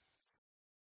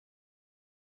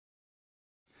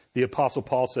 The Apostle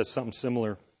Paul says something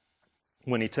similar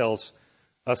when he tells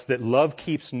us that love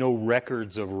keeps no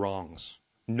records of wrongs.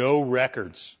 No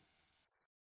records.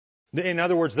 In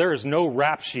other words, there is no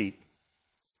rap sheet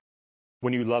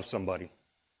when you love somebody.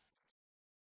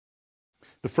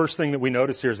 The first thing that we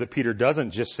notice here is that Peter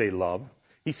doesn't just say love.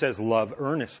 He says love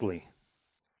earnestly.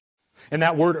 And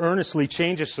that word earnestly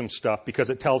changes some stuff because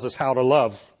it tells us how to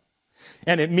love.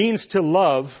 And it means to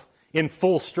love in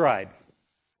full stride.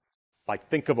 Like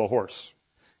think of a horse.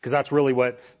 Because that's really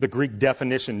what the Greek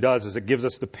definition does, is it gives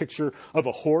us the picture of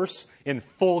a horse in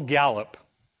full gallop.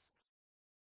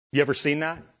 You ever seen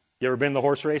that? You ever been to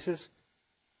horse races?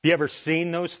 You ever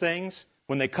seen those things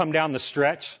when they come down the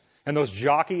stretch and those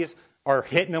jockeys are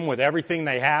hitting them with everything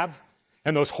they have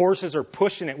and those horses are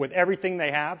pushing it with everything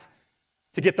they have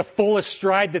to get the fullest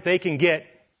stride that they can get?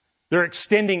 They're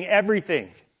extending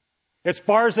everything as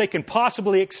far as they can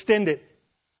possibly extend it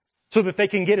so that they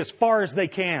can get as far as they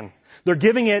can. They're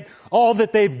giving it all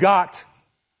that they've got.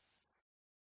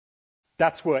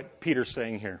 That's what Peter's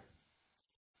saying here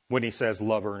when he says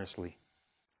love earnestly.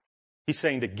 He's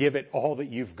saying to give it all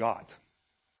that you've got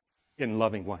in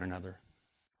loving one another.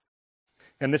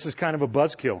 And this is kind of a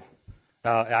buzzkill,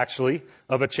 actually,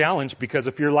 of a challenge, because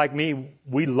if you're like me,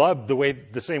 we love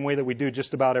the same way that we do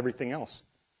just about everything else.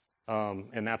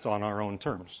 And that's on our own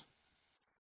terms.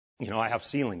 You know, I have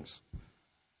ceilings.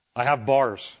 I have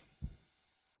bars.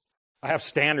 I have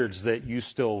standards that you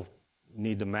still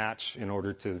need to match in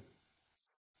order to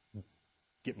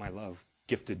get my love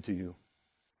gifted to you.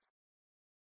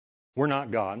 We're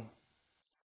not God.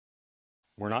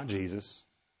 We're not Jesus.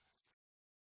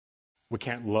 We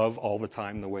can't love all the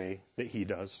time the way that he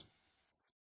does.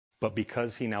 But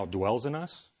because he now dwells in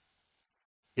us,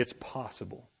 it's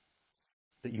possible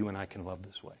that you and I can love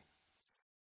this way.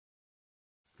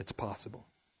 It's possible.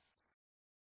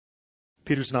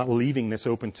 Peter's not leaving this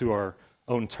open to our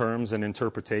own terms and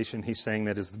interpretation. He's saying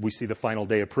that as we see the final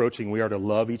day approaching, we are to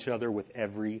love each other with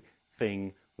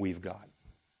everything we've got.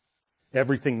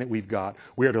 Everything that we've got.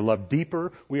 We are to love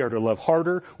deeper. We are to love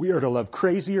harder. We are to love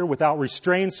crazier without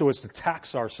restraint so as to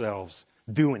tax ourselves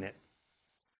doing it.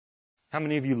 How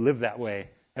many of you live that way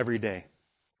every day?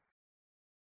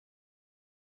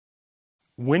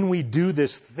 When we do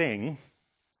this thing,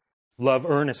 love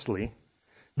earnestly,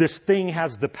 this thing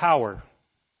has the power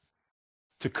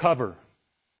to cover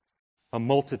a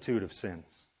multitude of sins.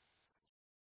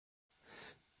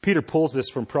 Peter pulls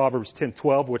this from Proverbs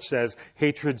 10:12, which says,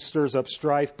 hatred stirs up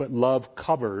strife, but love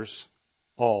covers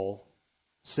all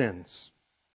sins.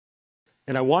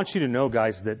 And I want you to know,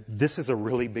 guys, that this is a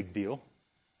really big deal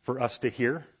for us to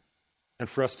hear and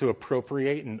for us to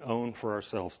appropriate and own for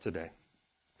ourselves today.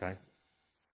 Okay?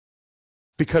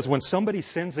 Because when somebody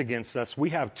sins against us,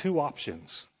 we have two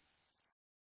options.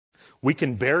 We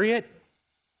can bury it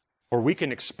or we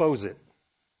can expose it.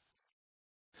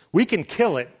 We can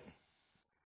kill it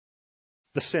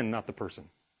The sin, not the person.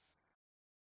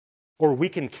 Or we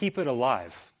can keep it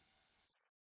alive.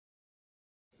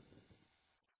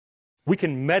 We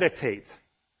can meditate.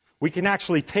 We can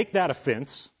actually take that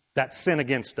offense, that sin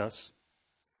against us,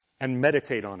 and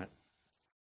meditate on it.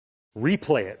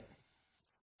 Replay it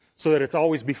so that it's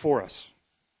always before us.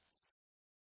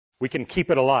 We can keep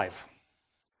it alive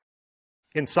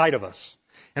inside of us.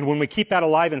 And when we keep that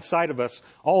alive inside of us,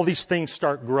 all these things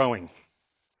start growing.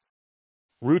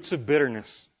 Roots of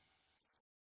bitterness,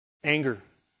 anger.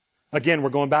 Again, we're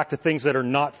going back to things that are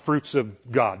not fruits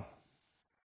of God.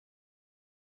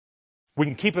 We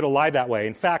can keep it alive that way.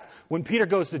 In fact, when Peter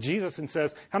goes to Jesus and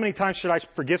says, how many times should I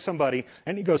forgive somebody?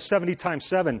 And he goes 70 times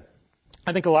 7.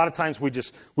 I think a lot of times we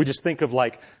just think of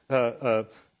like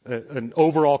an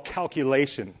overall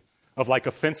calculation of like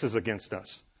offenses against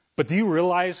us. But do you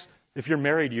realize, if you're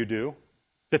married, you do,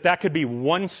 that could be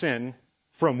one sin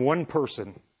from one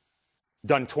person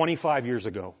done 25 years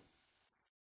ago.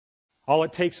 All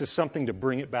it takes is something to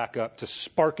bring it back up, to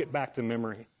spark it back to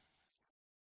memory.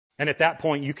 And at that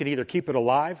point, you can either keep it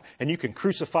alive and you can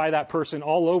crucify that person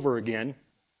all over again,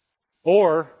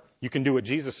 or you can do what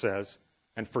Jesus says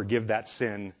and forgive that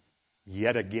sin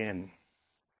yet again,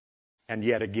 and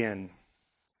yet again,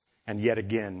 and yet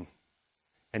again,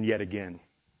 and yet again.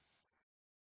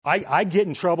 I get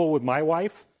in trouble with my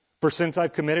wife for sins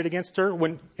I've committed against her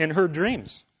when in her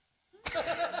dreams.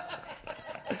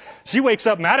 She wakes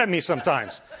up mad at me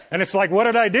sometimes. And it's like, what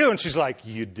did I do? And she's like,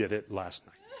 you did it last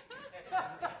night.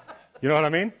 You know what I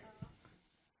mean?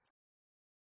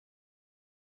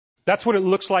 That's what it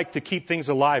looks like to keep things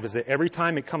alive, is that every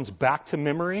time it comes back to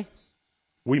memory,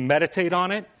 we meditate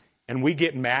on it, and we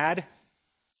get mad,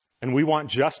 and we want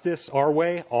justice our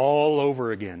way all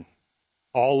over again.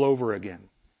 All over again.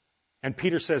 And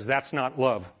Peter says that's not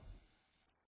love.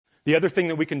 The other thing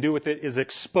that we can do with it is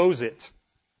expose it.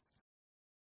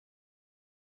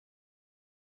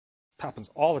 It happens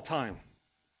all the time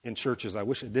in churches. I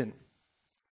wish it didn't.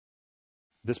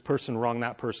 This person wronged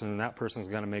that person, and that person's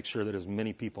going to make sure that as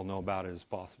many people know about it as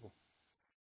possible.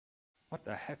 What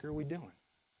the heck are we doing?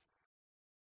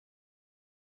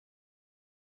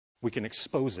 We can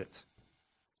expose it.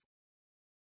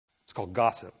 It's called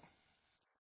gossip.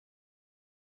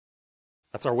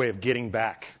 That's our way of getting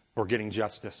back or getting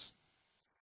justice.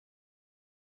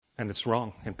 And it's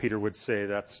wrong. And Peter would say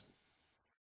that's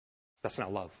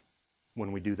not love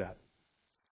when we do that.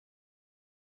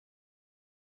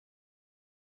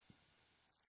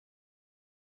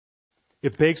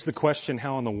 It begs the question,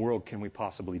 how in the world can we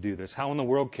possibly do this? How in the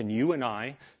world can you and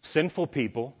I, sinful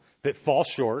people that fall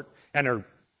short and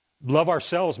love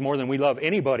ourselves more than we love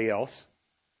anybody else,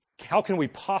 how can we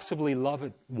possibly love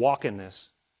it, walk in this?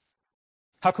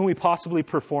 How can we possibly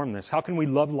perform this? How can we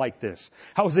love like this?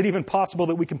 How is it even possible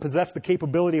that we can possess the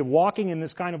capability of walking in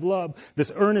this kind of love,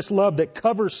 this earnest love that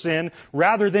covers sin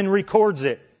rather than records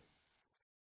it?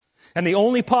 And the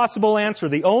only possible answer,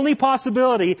 the only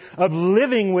possibility of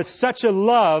living with such a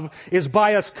love is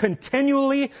by us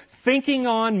continually thinking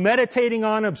on, meditating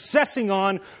on, obsessing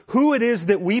on who it is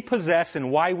that we possess and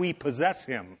why we possess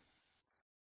Him.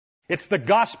 It's the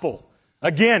gospel.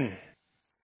 Again.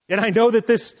 And I know that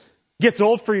this gets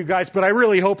old for you guys, but I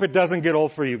really hope it doesn't get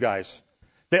old for you guys.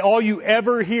 That all you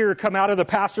ever hear come out of the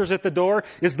pastors at the door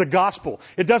is the gospel.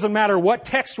 It doesn't matter what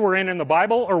text we're in the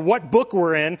Bible or what book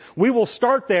we're in. We will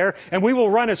start there and we will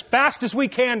run as fast as we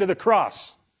can to the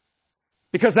cross.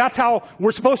 Because that's how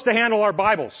we're supposed to handle our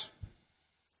Bibles.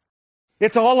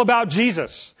 It's all about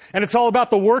Jesus. And it's all about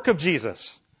the work of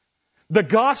Jesus. The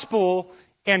gospel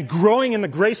and growing in the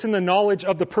grace and the knowledge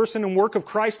of the person and work of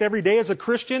Christ every day as a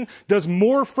Christian does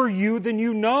more for you than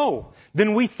you know,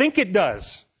 than we think it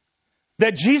does.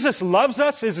 That Jesus loves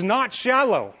us is not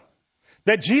shallow.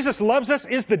 That Jesus loves us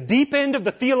is the deep end of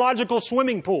the theological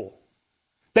swimming pool.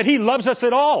 That He loves us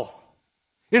at all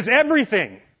is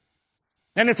everything.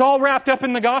 And it's all wrapped up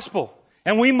in the gospel.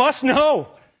 And we must know.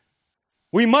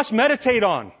 We must meditate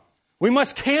on. We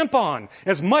must camp on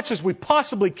as much as we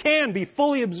possibly can, be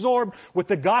fully absorbed with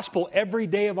the gospel every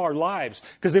day of our lives.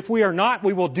 Because if we are not,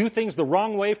 we will do things the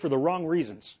wrong way for the wrong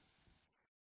reasons.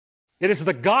 It is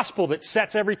the gospel that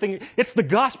sets everything. It's the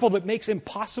gospel that makes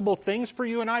impossible things for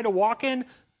you and I to walk in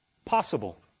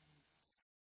possible.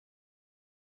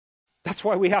 That's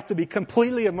why we have to be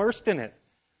completely immersed in it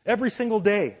every single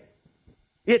day.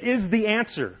 It is the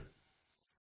answer.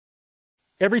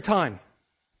 Every time.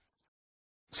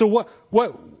 So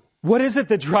what is it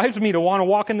that drives me to want to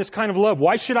walk in this kind of love?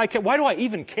 Why should I care? Why do I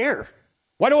even care?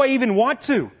 Why do I even want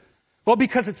to? Well,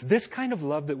 because it's this kind of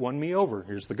love that won me over.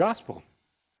 Here's the gospel.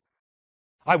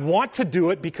 I want to do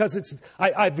it because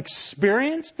I've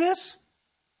experienced this.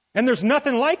 And there's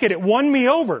nothing like it. It won me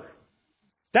over.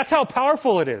 That's how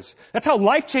powerful it is. That's how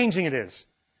life-changing it is.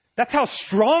 That's how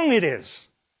strong it is.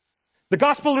 The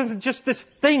gospel isn't just this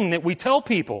thing that we tell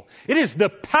people. It is the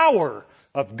power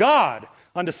of God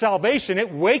unto salvation.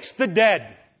 It wakes the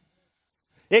dead.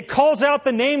 It calls out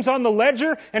the names on the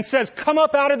ledger and says, come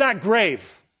up out of that grave.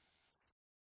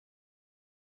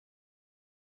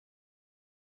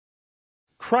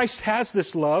 Christ has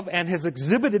this love and has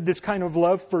exhibited this kind of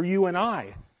love for you and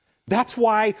I. That's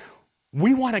why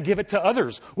we want to give it to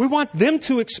others. We want them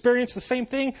to experience the same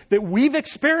thing that we've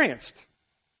experienced.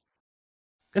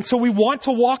 And so we want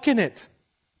to walk in it.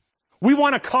 We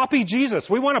want to copy Jesus.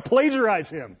 We want to plagiarize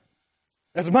Him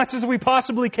as much as we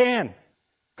possibly can.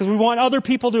 Because we want other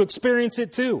people to experience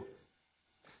it too.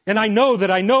 And I know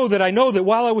that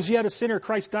while I was yet a sinner,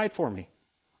 Christ died for me.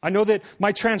 I know that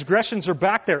my transgressions are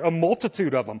back there, a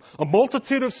multitude of them, a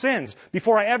multitude of sins.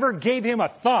 Before I ever gave Him a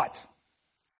thought,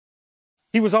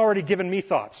 He was already giving me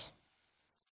thoughts.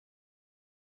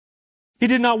 He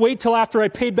did not wait till after I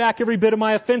paid back every bit of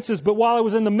my offenses, but while I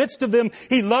was in the midst of them,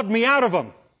 He loved me out of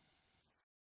them.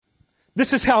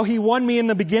 This is how He won me in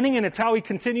the beginning, and it's how He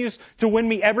continues to win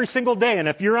me every single day. And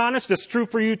if you're honest, it's true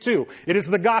for you too. It is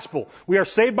the gospel. We are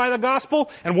saved by the gospel,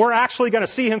 and we're actually going to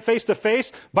see Him face to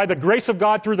face by the grace of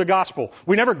God through the gospel.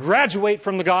 We never graduate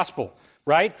from the gospel,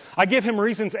 right? I give Him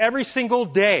reasons every single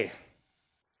day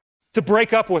to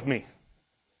break up with me.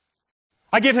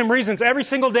 I give Him reasons every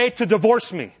single day to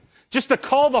divorce me. Just to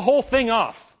call the whole thing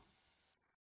off.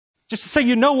 Just to say,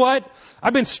 you know what?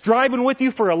 I've been striving with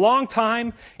you for a long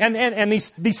time, and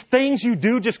these things you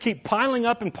do just keep piling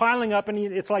up, and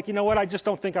it's like, you know what? I just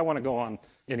don't think I want to go on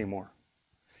anymore.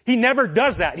 He never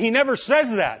does that. He never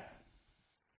says that.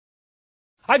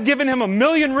 I've given Him a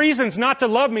million reasons not to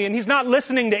love me, and He's not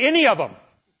listening to any of them.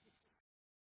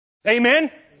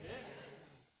 Amen?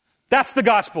 That's the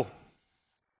gospel.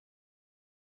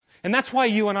 And that's why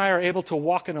you and I are able to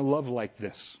walk in a love like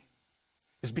this.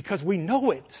 Is because we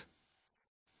know it.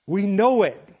 We know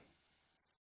it.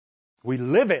 We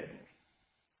live it.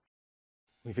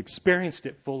 We've experienced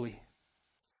it fully.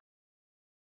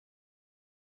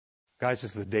 Guys,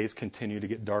 as the days continue to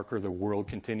get darker, the world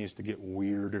continues to get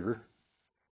weirder.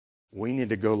 We need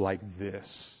to go like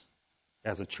this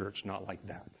as a church, not like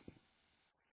that.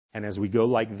 And as we go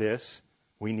like this,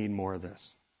 we need more of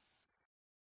this.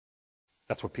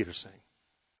 That's what Peter's saying.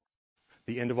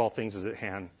 The end of all things is at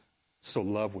hand, so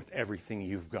love with everything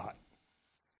you've got.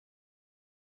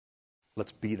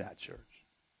 Let's be that church.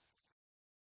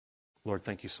 Lord,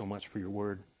 thank you so much for your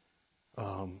word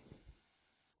that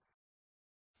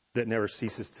never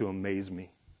ceases to amaze me.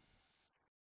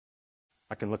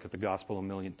 I can look at the gospel a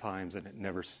million times and it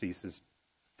never ceases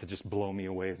to just blow me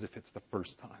away as if it's the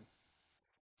first time.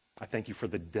 I thank you for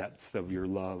the depths of your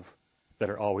love that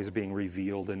are always being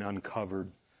revealed and uncovered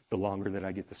the longer that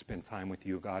I get to spend time with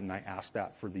you, God. And I ask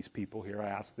that for these people here. I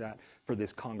ask that for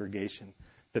this congregation,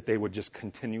 that they would just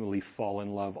continually fall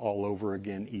in love all over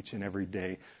again each and every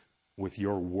day with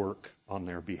your work on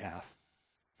their behalf.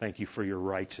 Thank you for your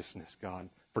righteousness, God,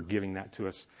 for giving that to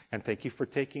us. And thank you for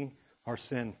taking our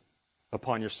sin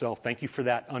upon yourself. Thank you for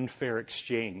that unfair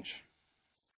exchange,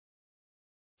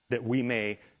 that we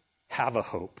may have a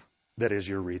hope that is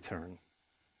your return,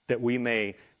 that we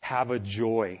may have a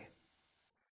joy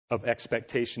of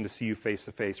expectation to see you face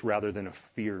to face rather than a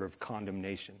fear of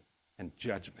condemnation and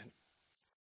judgment.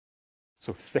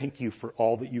 So thank you for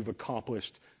all that you've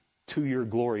accomplished to your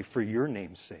glory for your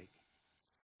name's sake.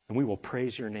 And we will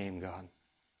praise your name, God,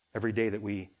 every day that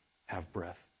we have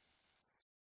breath.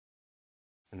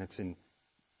 And it's in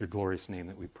your glorious name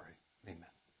that we pray.